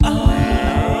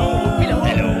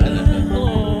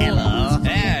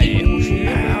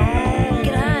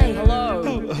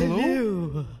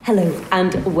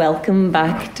and welcome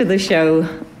back to the show.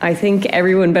 I think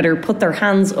everyone better put their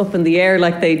hands up in the air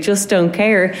like they just don't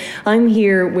care. I'm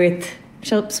here with,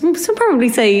 some probably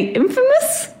say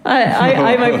infamous.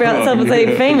 I myself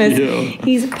say famous. Yeah.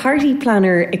 He's party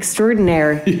planner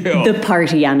extraordinaire, Yeah. the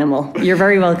party animal. You're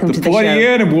very welcome to the show. Party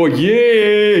animal, yeah.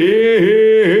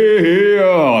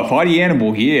 Party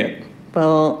animal, yeah.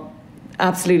 Well,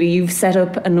 absolutely. You've set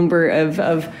up a number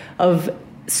of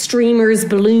streamers,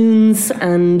 balloons,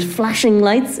 and flashing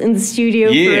lights in the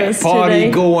studio for us party today.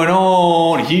 going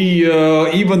on here.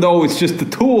 Even though it's just the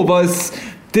two of us,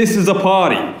 this is a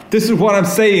party. This is what I'm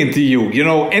saying to you. You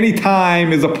know, any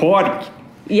time is a party.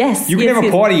 Yes. You can yes, have a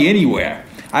yes. party anywhere.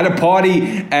 I had a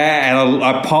party at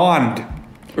a pond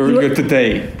earlier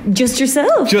today. Just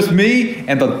yourself. Just me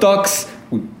and the ducks.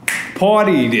 We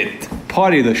partied it.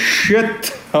 Partied the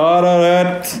shit out of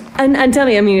that. And tell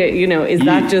me, I mean, you know, is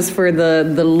that just for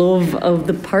the love of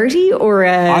the party, or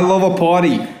I love a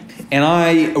party, and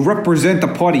I represent the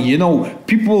party. You know,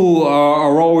 people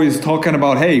are always talking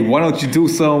about, hey, why don't you do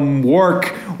some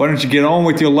work? Why don't you get on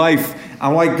with your life?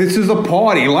 I'm like, this is a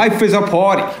party. Life is a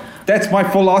party. That's my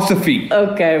philosophy.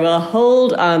 Okay, well,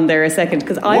 hold on there a second,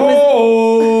 because I was...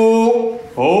 Whoa!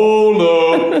 Hold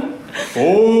up.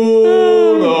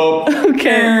 Hold up.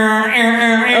 Okay.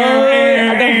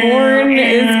 The horn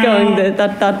is going,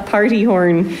 that party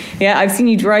horn. Yeah, I've seen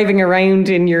you driving around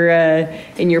in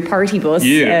your party bus.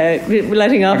 Yeah.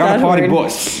 Letting off I got that a party horn.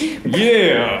 bus.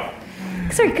 Yeah.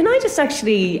 Sorry, can I just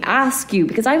actually ask you,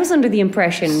 because I was under the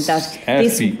impression that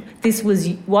this was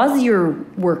your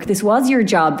work, this was your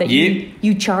job, that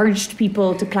you charged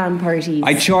people to plan parties.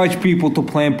 I charge people to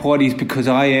plan parties because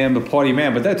I am the party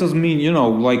man, but that doesn't mean, you know,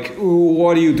 like,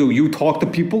 what do? You talk to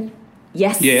people?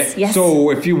 Yes. Yeah. Yes.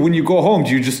 So when you go home,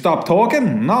 do you just stop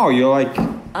talking? No, you're like,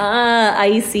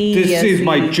 I see. this is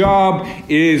my job,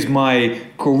 it is my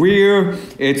career,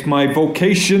 it's my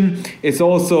vocation, it's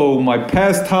also my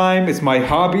pastime, it's my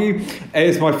hobby,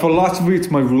 it's my philosophy,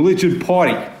 it's my religion.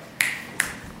 Party.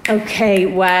 Okay,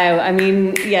 wow. I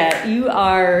mean, yeah, you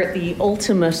are the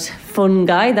ultimate fun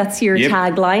guy. That's your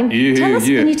tagline.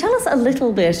 Can you tell us a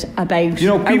little bit about... You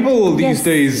know, people these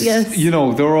days, yes. you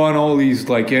know, they're on all these,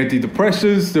 like,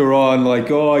 antidepressants. They're on, like,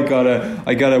 I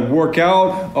gotta work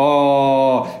out.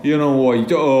 You know,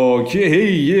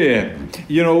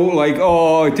 You know, like,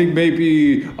 I think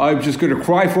maybe I'm just gonna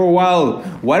cry for a while.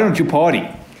 Why don't you party?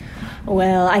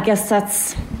 Well, I guess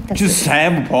that's just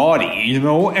have a party, you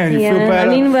know, and you feel better.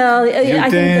 I mean, well, I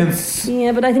dance.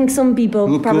 think but I think some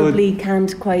people probably good.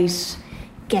 can't quite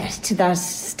get to that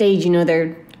stage. You know,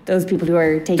 they're those people who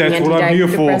are taking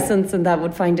antidepressants, and that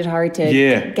would find it hard to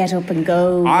get up and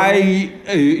go. I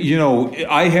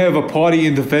have a party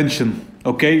intervention.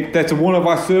 Okay, that's one of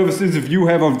our services. If you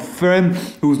have a friend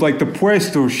who's like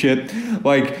depressed or shit,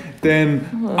 like, then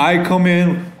I come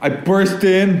in, I burst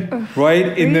in,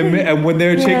 right? And when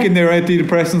they're taking their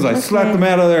antidepressants, I slap them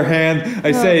out of their hand.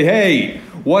 I say, hey,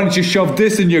 why don't you shove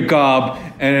this in your gob?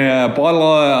 And a bottle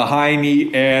of Heine,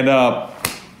 and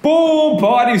boom,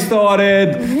 party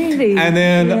started. Really? And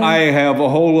then I have a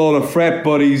whole lot of frat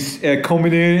buddies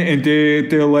coming in, and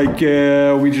they're like,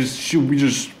 we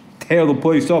just tear the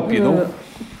place up, you know.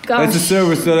 Gosh. That's a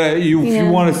service that if you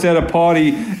want to set a party,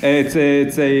 it's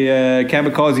a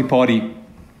kamikaze party.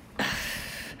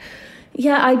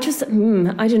 Yeah, I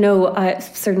don't know.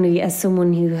 Certainly, as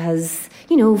someone who has,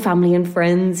 you know, family and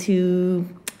friends who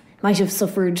might have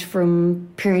suffered from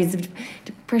periods of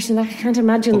depression, I can't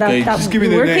imagine that just give me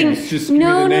working. The names. Just give me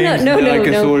the names. No.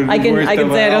 I can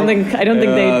say I don't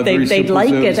think they'd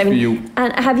like it. I mean,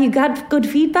 and have you got good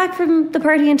feedback from the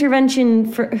party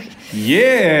intervention?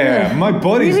 My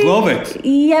buddies love it.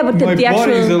 Yeah, but my the actual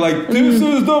buddies are like, this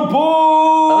is the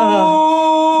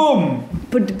bomb.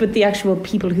 But the actual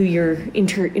people who you're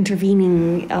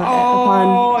intervening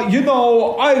upon... You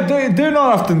know, they're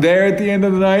not often there at the end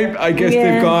of the night. I guess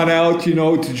they've gone out, you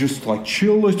know, to just like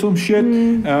chill or some shit.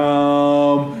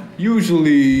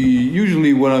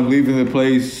 Usually when I'm leaving the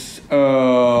place,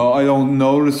 I don't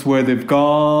notice where they've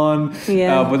gone.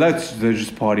 Yeah. But they're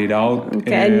just partied out.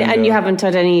 Okay, and you haven't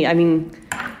had any, I mean,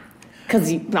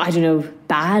 because, I don't know,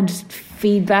 bad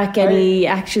feedback, any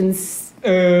actions...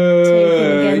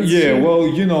 well,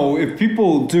 you know, if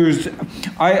people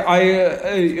I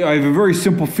have a very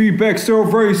simple feedback. So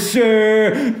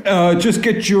just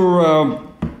get your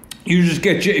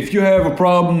if you have a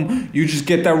problem, you just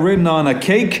get that written on a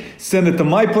cake, send it to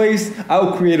my place.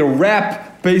 I'll create a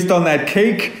wrap based on that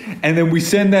cake, and then we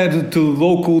send that to the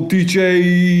local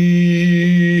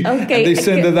DJ. Okay, and they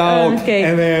send it out, okay.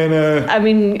 and then I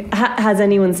mean, has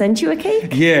anyone sent you a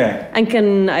cake? yeah. And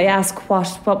can I ask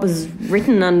what was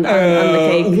written on the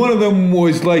cake? One of them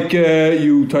was like,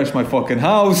 "You touched my fucking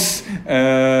house."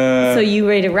 So you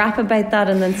made a rap about that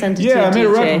and then sent it to Yeah, I made a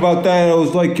DJ. rap about that. I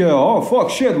was like, "Oh fuck,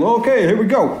 shit." Okay, here we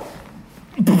go.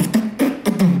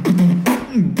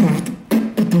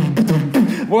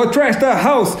 Well, I trashed that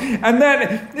house, and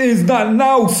that is not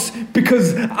nice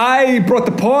because I brought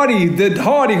the party. The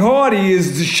hardy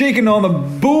is shaking on the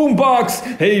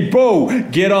boombox. Hey, bro,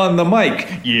 get on the mic.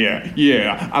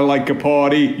 Yeah, I like a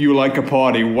party. You like a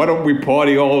party. Why don't we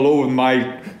party all over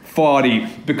my farty?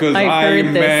 Because I've heard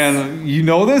this. man, you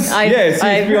know this? I've Yeah, it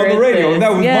seems to be on the heard radio, this. and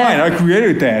that was Yeah. mine. I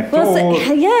created that. Well,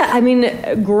 So- yeah, I mean,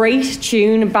 a great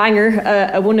tune, banger,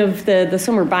 one of the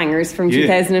summer bangers from Yeah.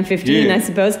 2015, Yeah. I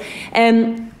suppose.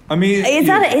 I mean, Is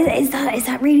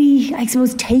that really, I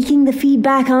suppose, taking the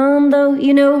feedback on though?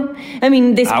 You know, I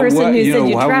mean, this person who said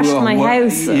you trashed my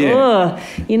house. yeah. Ugh,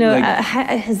 you know,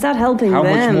 Like, is that helping How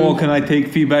them? much more can I take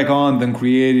feedback on than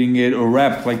creating it or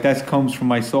rap? Like that comes from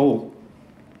my soul.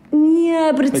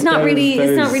 Yeah, but it's Like not that really. is-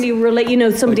 It's not really relate. You know,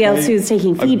 somebody like else I- who's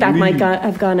taking I feedback might believe-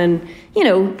 have gone and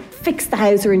fix the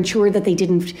house or ensure that they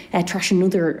didn't trash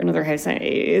another house.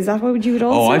 Is that what you would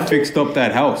also? Oh, I do? fixed up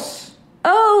that house.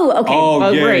 Oh, okay. Oh,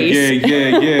 well, yeah, great.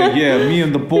 yeah. Me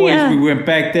and the boys, Yeah. we went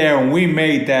back there and we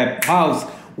made that house.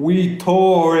 We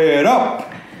tore it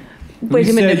up. Wait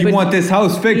we a minute, said, you but- want this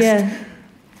house fixed? Yeah.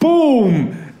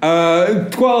 Boom!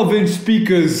 12-inch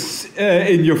speakers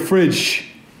in your fridge.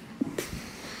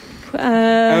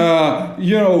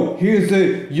 Here's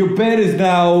your bed is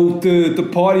now the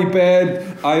party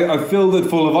bed. I filled it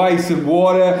full of ice and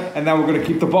water, and now we're gonna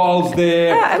keep the balls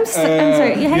there. I'm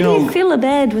sorry. How do you fill a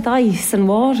bed with ice and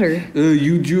water?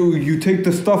 You take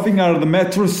the stuffing out of the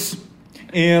mattress,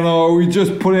 and we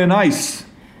just put in ice.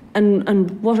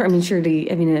 And water. I mean,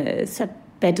 surely. I mean, a set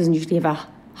bed doesn't usually have a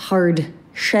hard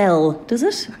shell, does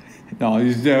it? No,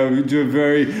 it's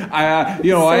very. I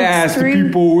So asked the extreme.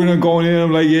 people when I'm going in.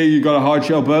 I'm like, "Yeah, you got a hard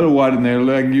shell bed or what?" And they're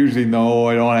like, "Usually, no,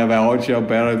 I don't have a hard shell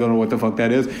bed. I don't know what the fuck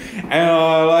that is." And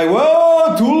I'm like,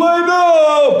 "Well, too late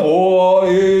now,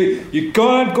 boy. You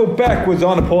can't go backwards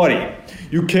on a party.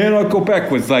 You cannot go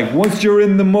backwards. Like once you're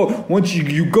in the once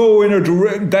you go in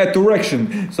that direction,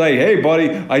 it's like, hey, buddy,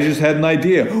 I just had an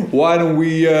idea. Why don't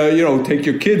we, take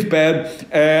your kid's bed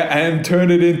and turn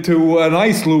it into an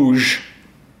ice luge?"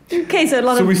 Okay, so a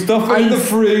lot of So we stuff it in the ice.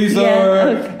 freezer,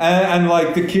 Yeah, okay. and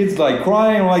like the kids like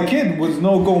crying, like, "Kid, was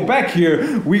no going back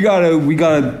here. We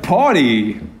gotta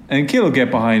party." And kid will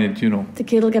get behind it, The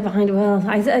kid will get behind it. Well,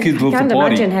 I Kids love can't to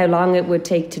party. imagine how long it would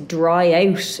take to dry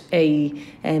out a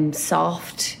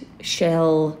soft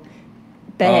shell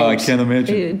bed. Oh, I can't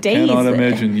imagine. Days. Cannot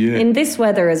imagine, yeah. In this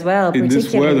weather as well, In this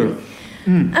particularly. weather.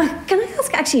 Can I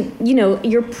ask, actually,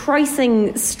 your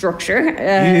pricing structure?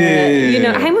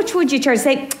 Yeah. How much would you charge?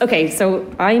 Say, okay, so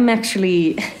I'm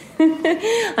actually,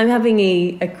 I'm having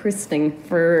a christening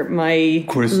for my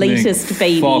Christening. latest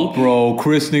baby. Fuck, bro.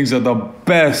 Christenings are the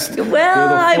best.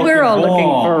 Well, we're all looking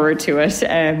bomb. forward to it.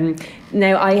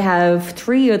 Now, I have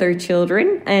 3 other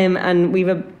children, and we have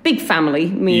a big family,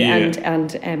 me Yeah.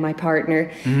 and my partner.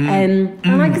 And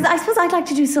I suppose I'd like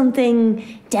to do something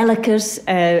delicate,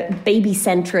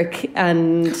 baby-centric,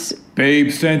 and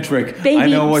Babe-centric. baby. I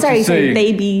know what you're saying.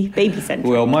 baby-centric.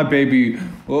 Well, my baby,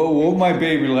 what my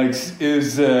baby likes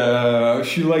is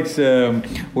she likes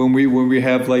when we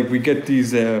have we get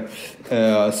these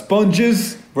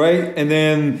sponges, right? And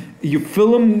then you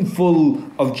fill them full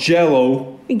of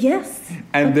Jello, Yes.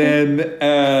 and then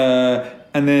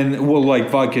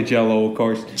vodka Jello, of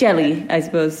course. Jelly, I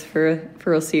suppose,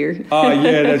 for us here. Oh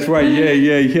yeah, that's right.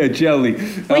 Yeah, jelly.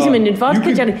 Wait a minute, vodka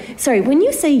you can- jelly. Sorry, when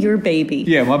you say your baby,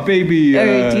 Yeah, my baby.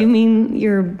 do you mean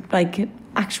your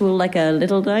actual a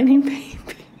little dining baby?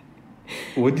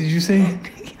 What did you say?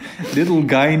 Little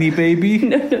gynae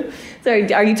baby?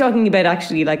 Sorry, are you talking about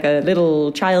actually a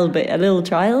little child? A little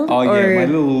child? Oh or? yeah,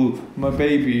 my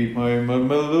baby, my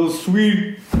little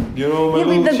sweet, my Yeah,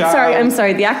 little but child. sorry, I'm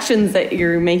sorry. The actions that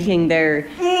you're making there.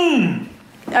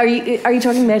 Are you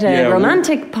talking about a Yeah,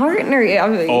 romantic partner?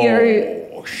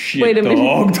 Oh shit, Wait a minute.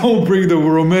 dog! Don't bring the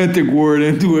romantic word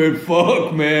into it.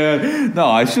 Fuck, man.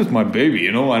 No, it's just my baby.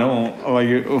 I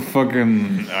don't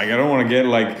fucking. I don't want to get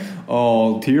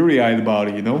all teary eyed about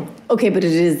it. Okay, but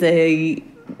it is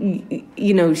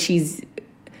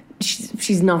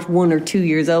she's not 1 or 2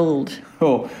 years old.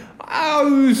 Oh,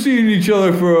 I've seen each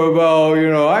other for about.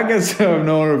 I guess I've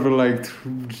known her for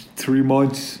 3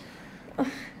 months.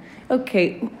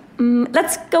 Okay,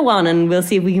 let's go on and we'll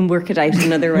see if we can work it out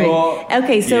another way. Well,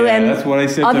 okay, so yeah, that's what I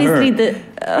said obviously to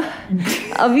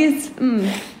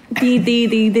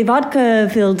the vodka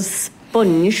filled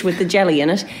sponge with the jelly in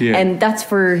it, Yeah. and that's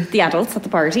for the adults at the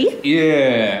party.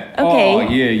 Yeah. Okay. Oh,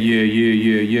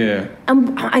 yeah.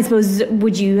 I suppose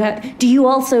do you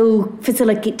also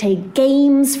facilitate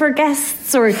games for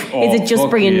guests, or is it just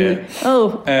fuck bringing? yeah.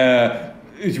 Oh,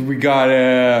 We got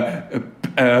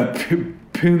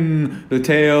pin the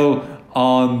tail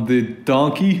on the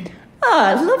donkey.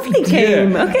 lovely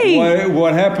game. Yeah. Okay.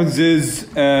 What happens is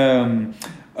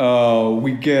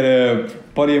we get a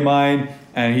buddy of mine,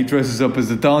 and he dresses up as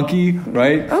a donkey,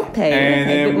 right? Okay, And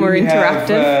a then bit more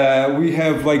interactive. We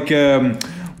have like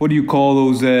what do you call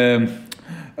those?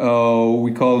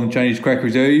 We call them Chinese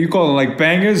crackers. You call them like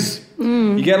bangers.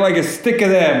 You get like a stick of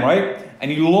them, right?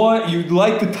 And you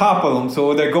light the top of them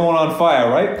so they're going on fire,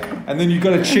 right? And then you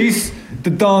gotta chase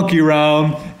the donkey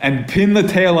around and pin the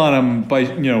tail on him by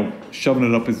shoving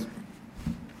it up his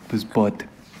butt.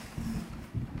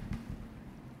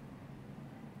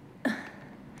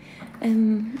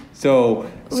 So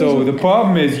the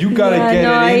problem is you gotta get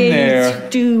it in there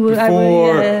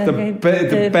before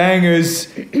the bangers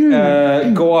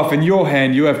go off in your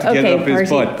hand. You have to get it up his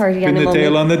butt, pin the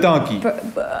tail on the donkey.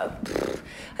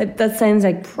 That sounds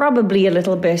like probably a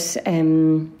little bit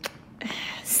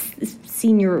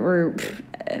senior or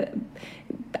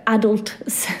adult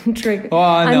centric. Oh,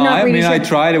 no, I mean, I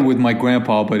tried it with my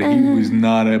grandpa, but he was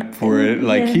not up for it.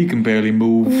 Like, he can barely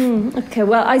move. Okay,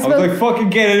 well, I I suppose... was like, fucking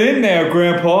get it in there,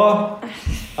 grandpa.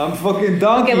 I'm fucking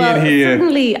donkey in here.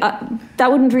 Certainly,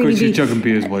 that wouldn't really Because be... you're chugging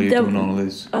beers while you're doing all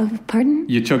this. Pardon?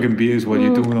 You're chugging beers while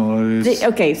you're doing all this.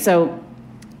 Okay, so...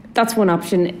 That's one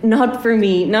option. Not for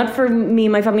me and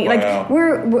my family. Wow. Like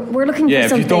we're looking for Yeah,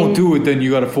 if something. you don't do it, then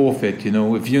you got to forfeit.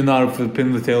 If you're not up for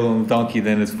pinning the tail on the donkey,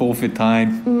 then it's forfeit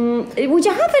time. Would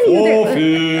you have any other?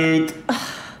 Forfeit.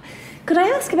 Could I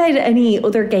ask about any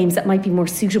other games that might be more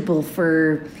suitable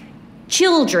for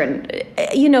children?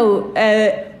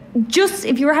 Just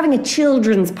if you were having a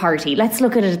children's party, let's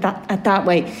look at it that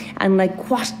way. And like,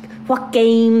 what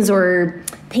games or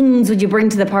things would you bring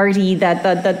to the party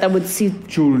that would suit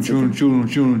Children.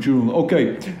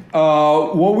 Okay.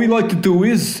 What we like to do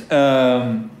is,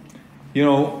 and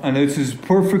this is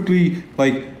perfectly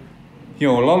like, a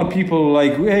lot of people are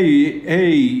like,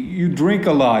 hey, you drink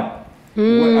a lot.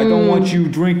 I don't want you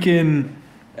drinking.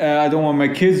 I don't want my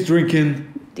kids drinking.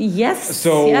 Yes.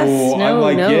 So yes, I'm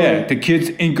like, yeah, the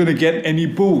kids ain't gonna get any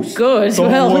booze. Good.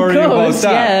 Don't worry about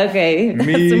that. Yeah, okay. That's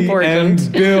Me important.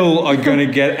 and Bill are gonna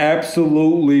get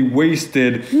absolutely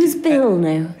wasted. Who's Bill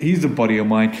now? He's a buddy of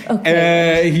mine.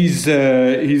 Okay. He's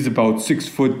about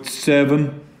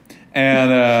 6'7",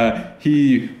 and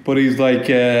he's like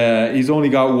he's only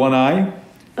got one eye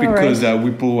because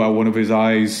we blew out one of his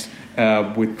eyes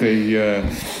with the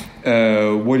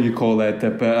what do you call that?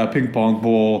 A ping pong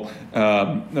ball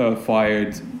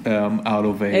fired out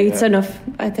of a. It's enough,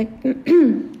 I think.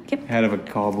 Yep. Out of a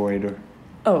carburetor.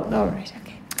 Oh, all right,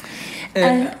 okay.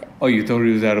 You thought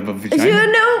it was out of a vagina?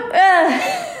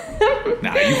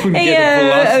 Nah, you couldn't get the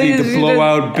velocity to blow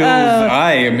out Bill's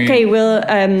eye. I mean, okay, well,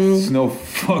 there's no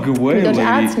fucking way, go to lady.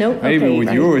 ads? No? Maybe Okay, with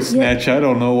fine. your snatch, I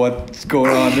don't know what's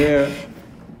going on there.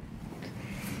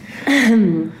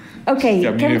 okay.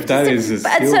 I mean, if that is a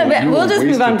skill, we'll just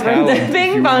move on from the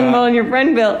ping pong ball and your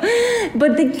friend Bill.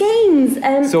 But the games.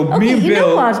 So me and Bill, you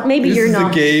know what? Maybe this you're is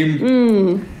not. a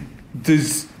game.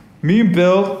 Me and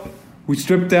Bill, we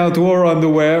stripped down to our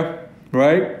underwear,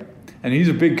 right? And he's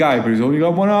a big guy, but he's only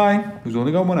got one eye.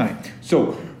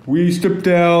 So we stripped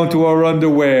down to our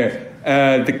underwear.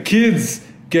 The kids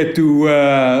get to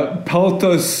pelt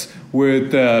us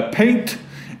with paint,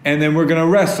 and then we're gonna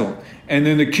wrestle. And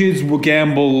then the kids will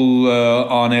gamble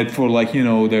on it for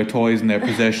their toys and their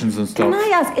possessions and stuff. Can I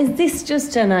ask, is this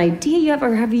just an idea you have,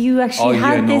 or have you actually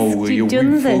had this? You've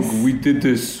done this? We did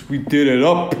this. We did it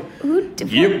up.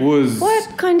 It was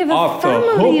what kind of a off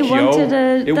family the hook, wanted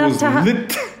it that was to happen?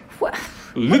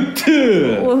 lit.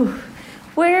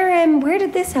 Where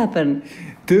did this happen?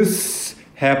 This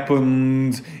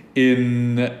happened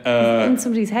in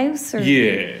somebody's house, or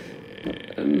yeah.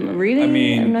 Really? I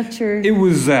mean, I'm not sure. It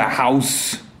was a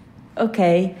house.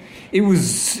 Okay. It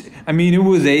was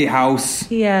a house.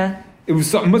 Yeah. It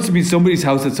must have been somebody's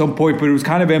house at some point, but it was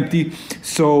kind of empty.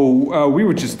 So we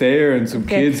were just there, and some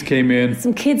kids came in.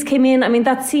 I mean,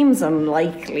 that seems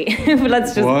unlikely. But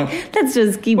let's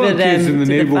just keep it. Kids in the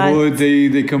to neighborhood,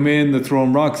 they come in, they're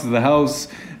throwing rocks at the house.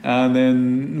 and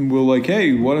then we're like,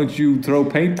 hey, why don't you throw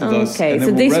paint at us? Okay, And so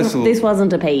then we'll wrestle. this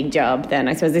wasn't a paid job then.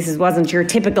 I suppose this wasn't your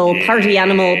typical party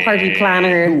animal, party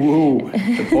planner. Whoa,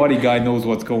 the party guy knows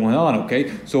what's going on,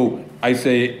 okay? So I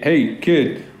say, hey,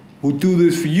 kid, we'll do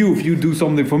this for you if you do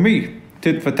something for me.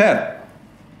 Tit for tat.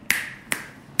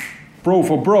 Bro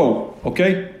for bro,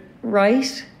 okay?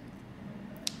 Right?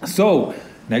 So,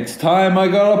 next time I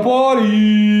got a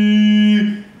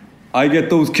party, I get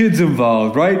those kids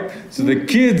involved, right? So the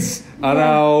kids are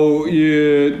now,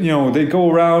 you know, they go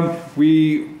around,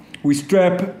 we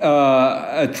strap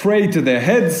a tray to their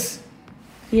heads,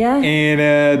 Yeah. and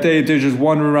they're just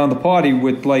wandering around the party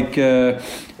with like, you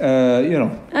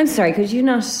know, I'm sorry, could you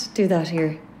not do that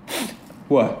here?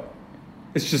 what?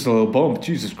 It's just a little bump.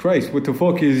 Jesus Christ, what the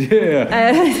fuck is, yeah.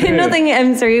 Nothing,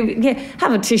 I'm sorry. Yeah,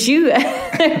 have a tissue.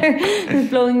 You're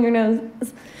blowing your nose.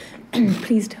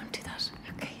 Please don't do that.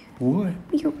 Okay. What?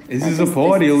 You're- This is a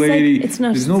party, this is lady. it's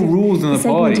not. There's no rules in the the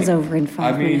party. segment is over in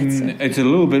 5 I mean, minutes. it's a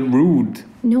little bit rude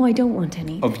No, I don't want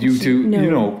any. of you to, No.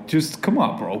 you know, just come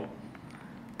on, bro.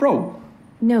 Bro,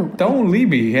 No. don't leave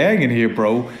me hanging here,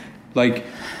 bro. Like,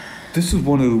 this is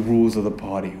one of the rules of the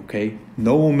party, okay?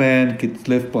 No man gets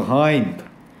left behind.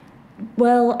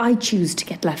 Well, I choose to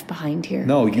get left behind here.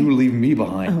 No, you were leaving me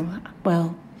behind. Oh,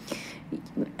 well.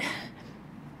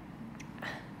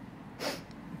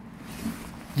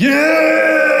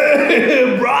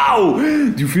 Yeah, bro!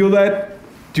 Do you feel that?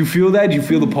 Do you feel that? Do you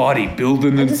feel the party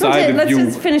building inside of Let's you?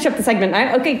 just finish up the segment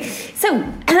now. Okay, so,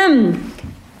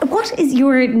 what is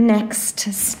your next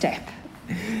step?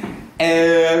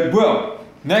 Well,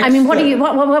 next I mean, what step. are you?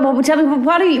 Tell me,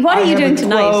 what are you doing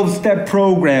tonight? I have a 12-step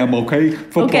program, okay,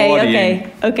 for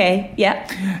partying. Okay, yeah,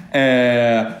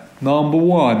 Number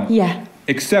 1, yeah.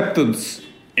 acceptance.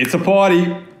 It's a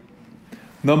party.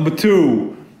 Number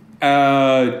 2,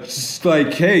 just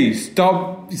like, hey,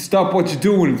 stop what you're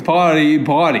doing. It's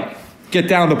party. Get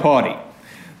down to party.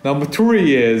 Number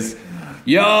 3 is,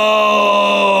 yo,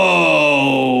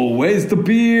 where's the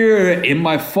beer? In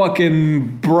my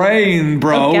fucking brain,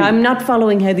 bro. Okay, I'm not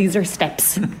following how these are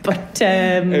steps, but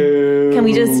can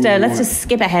we just let's just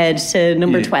skip ahead to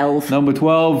number 12. Number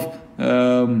 12,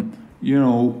 you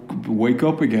know, wake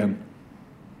up again.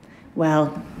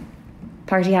 Well,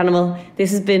 party animal,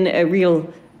 this has been a real,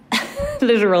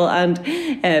 literal and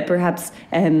perhaps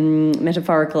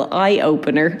metaphorical eye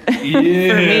opener for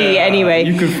me. Anyway,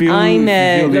 You can feel, I'm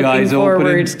the looking eyes forward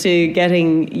opening. to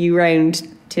getting you round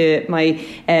to my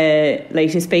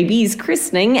latest baby's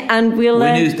christening, and we'll.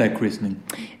 When is that christening?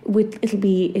 It'll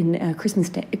be in Christmas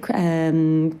Day.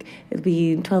 It'll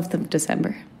be 12th of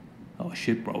December. Oh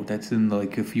shit, bro! That's in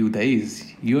like a few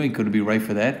days. You ain't gonna be right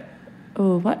for that.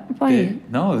 Oh, what? Why? The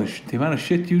amount of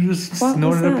shit you just What was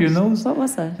snorted up that? your nose. What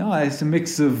was that? No, it's a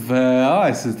mix of.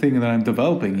 It's a thing that I'm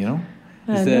developing. You know.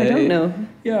 No, I don't know.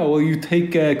 Yeah, well, you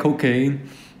take cocaine,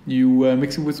 you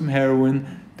mix it with some heroin,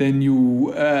 then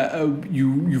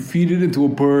you feed it into a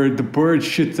bird. The bird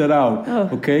shits it out. Oh,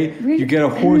 okay. really? You get a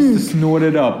horse to snort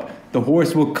it up. The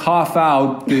horse will cough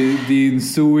out the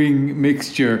ensuing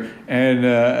mixture, and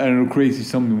it'll create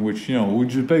something which, you know,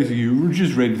 which is basically we're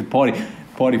just ready to party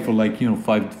for like, you know,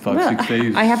 5, 6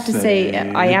 days. I have to say,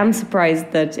 I am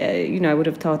surprised that you know, I would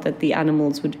have thought that the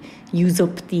animals would use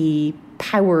up the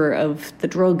power of the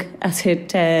drug as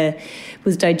it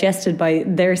was digested by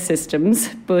their systems.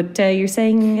 But you're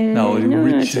saying No, it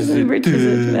enriches it.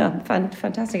 Yeah,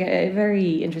 fantastic,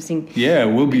 very interesting. Yeah,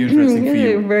 it will be interesting for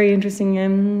you. Very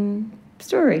interesting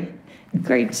story.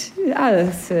 Great.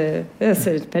 That's a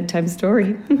bedtime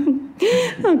story.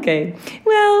 Okay.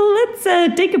 Well, let's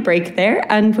take a break there.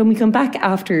 And when we come back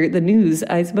after the news,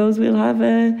 I suppose we'll have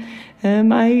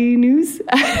my news.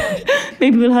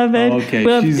 Maybe we'll have, Okay,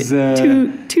 we'll have she's,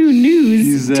 two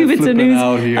news, she's, 2 bits of flipping news.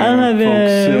 out here, I'll have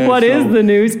folks, what is so the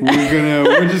news?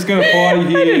 We're just gonna party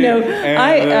here. I don't know.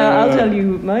 and, I'll tell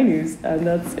you my news, and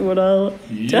that's what I'll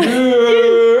tell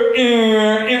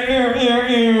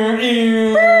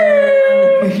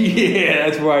Yeah,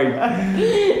 that's right.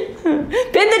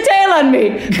 Pin the tail on me!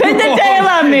 Pin the tail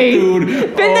on me! Dude.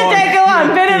 Pin the tail, go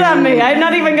on, pin it on me. I'm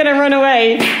not even going to run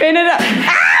away. Pin it up.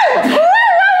 Ah!